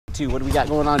to. What do we got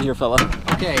going on here, fella?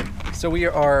 Okay, so we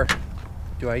are.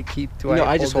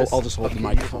 I just hold. I'll just hold the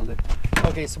microphone.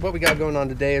 Okay, so what we got going on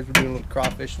today is we're doing a little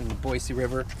crawfish in the Boise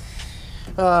River.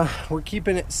 We're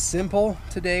keeping it simple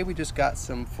today. We just got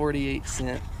some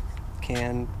 48-cent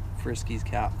canned Friskies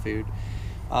cat food.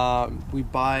 We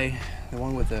buy the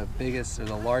one with the biggest or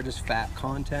the largest fat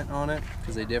content on it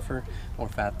because they differ. The more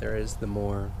fat there is, the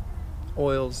more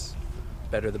oils,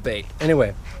 better the bait.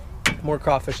 Anyway, more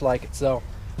crawfish like it. So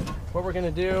what we're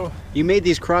gonna do. You made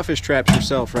these crawfish traps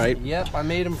yourself, right? Yep, I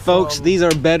made them. Folks, these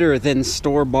are better than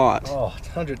store-bought. Oh,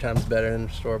 100 times better than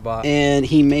store-bought. And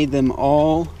he made them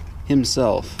all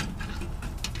himself.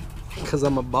 Because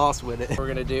I'm a boss with it. What we're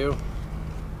gonna do,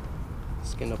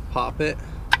 just gonna pop it.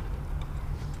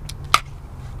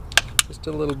 Just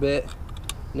a little bit,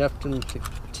 enough to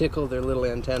tickle their little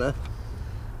antenna.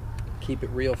 Keep it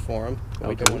real for them. But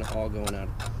we don't want it all going out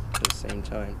at the same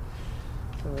time.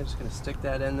 So we're just gonna stick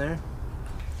that in there.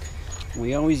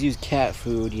 We always use cat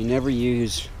food. You never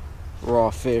use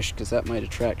raw fish because that might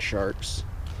attract sharks.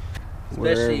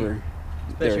 Especially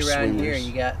around here,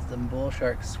 you got some bull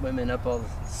sharks swimming up all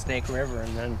the Snake River,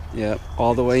 and then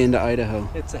all the way into Idaho.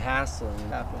 it's a hassle. You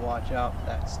have to watch out for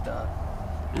that stuff.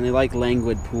 And they like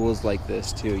languid pools like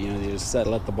this too. You know, they just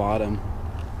settle at the bottom,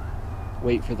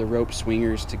 wait for the rope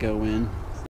swingers to go in.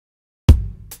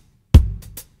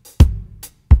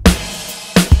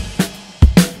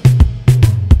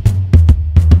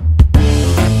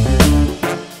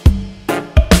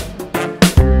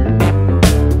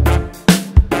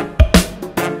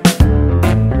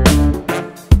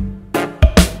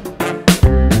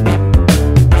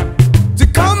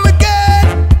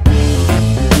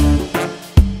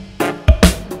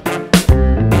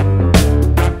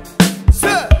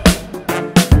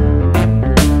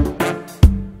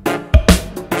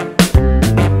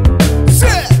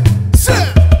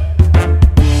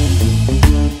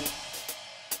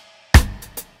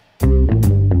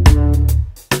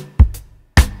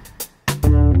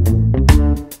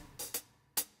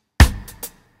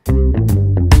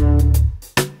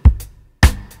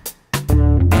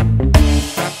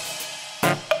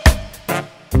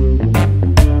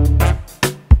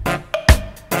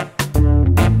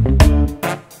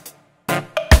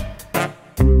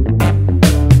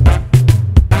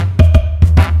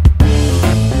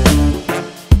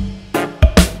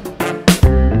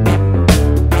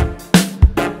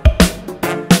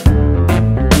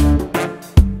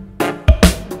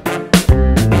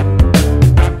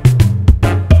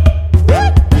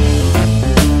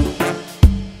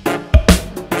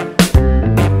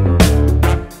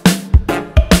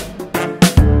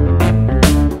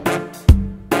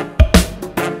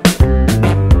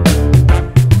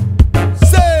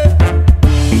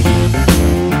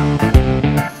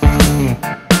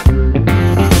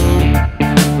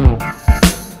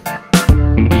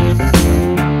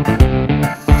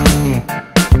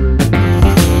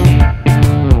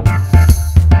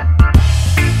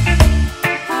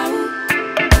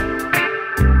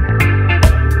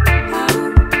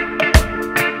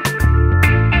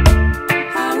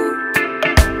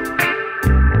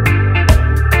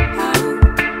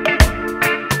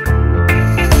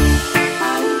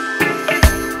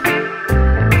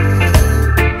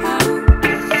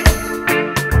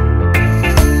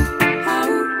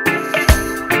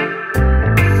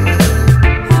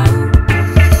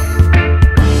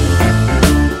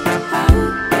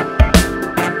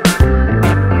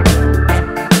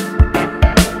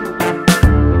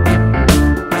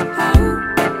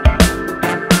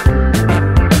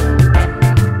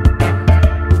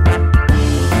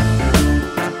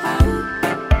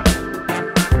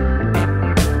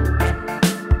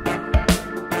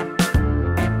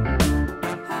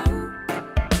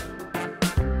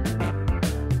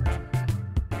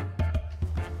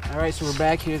 Alright, so we're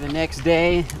back here the next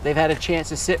day. They've had a chance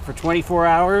to sit for 24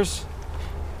 hours.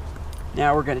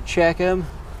 Now we're gonna check them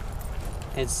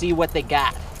and see what they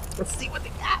got. Let's see what they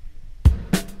got.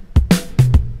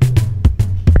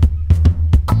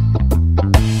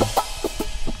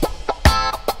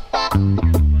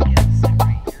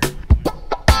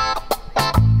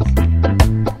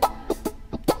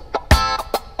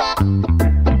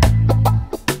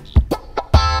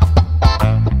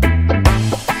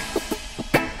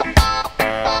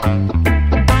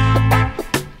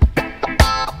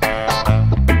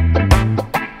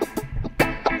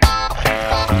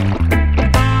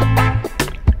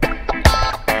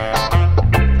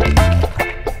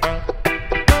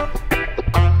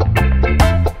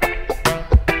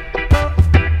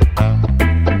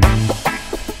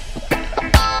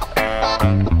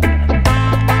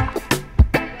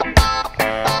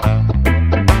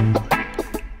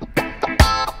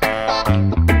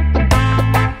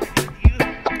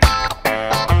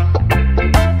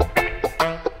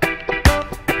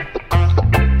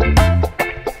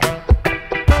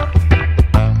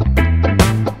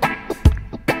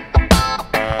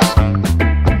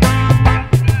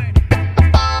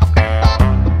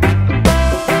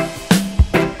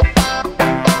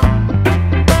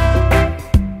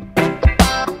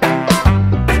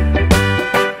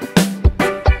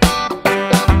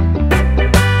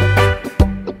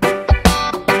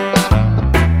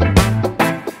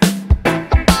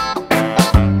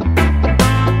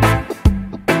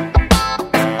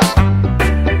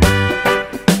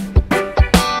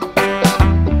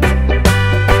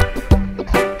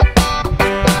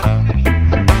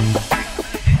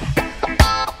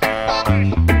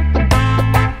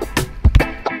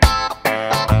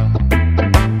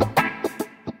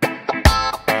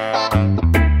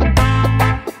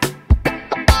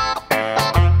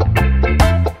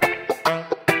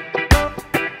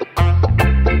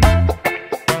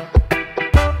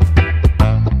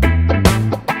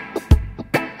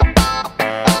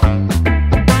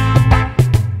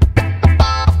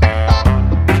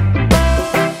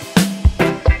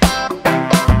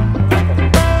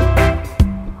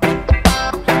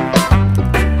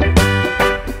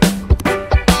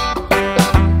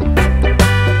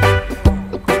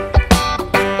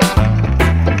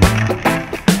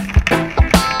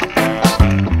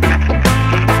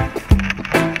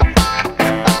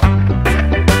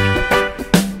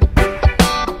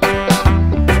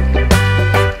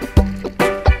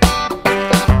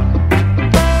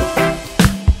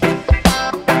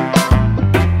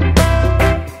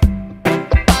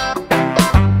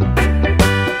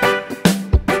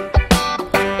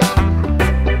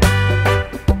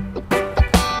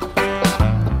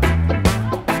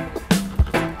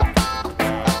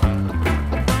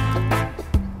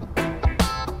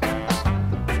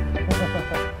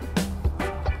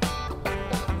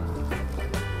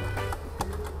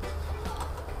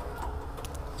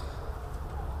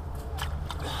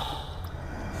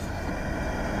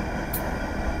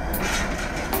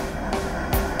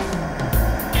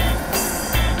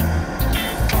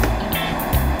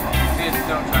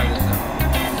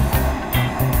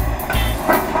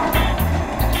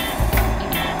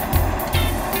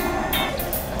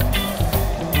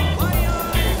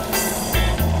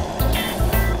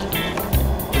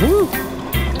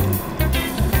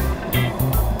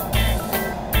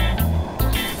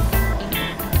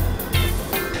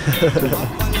 Shake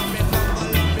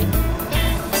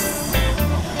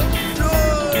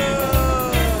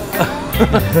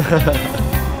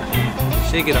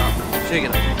it off. Shake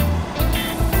it off.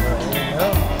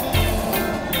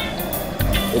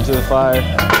 Into the fire.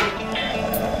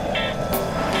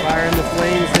 Fire and the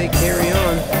flames, they carry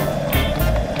on.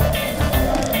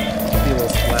 Be a little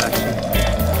splashy.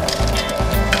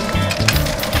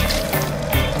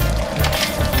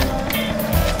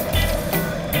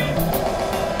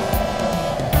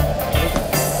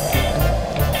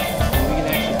 We can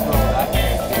actually throw that.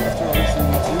 Throw this in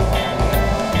there too.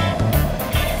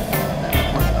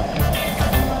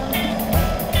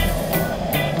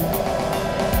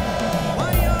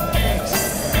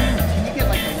 Can you get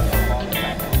like a little ball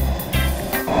back?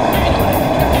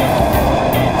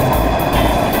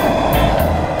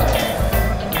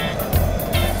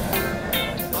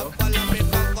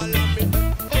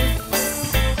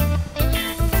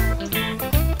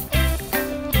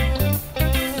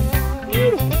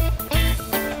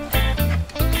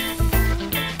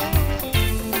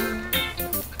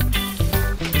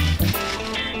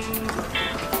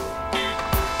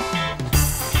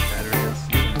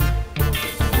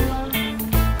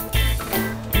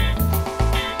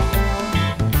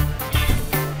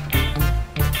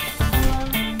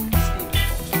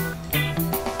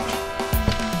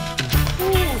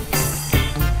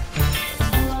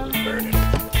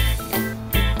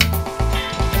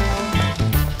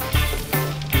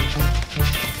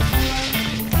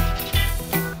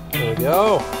 There we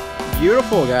go.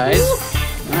 Beautiful, guys.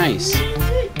 Nice.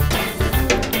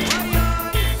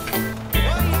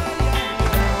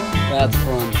 That's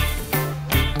fun.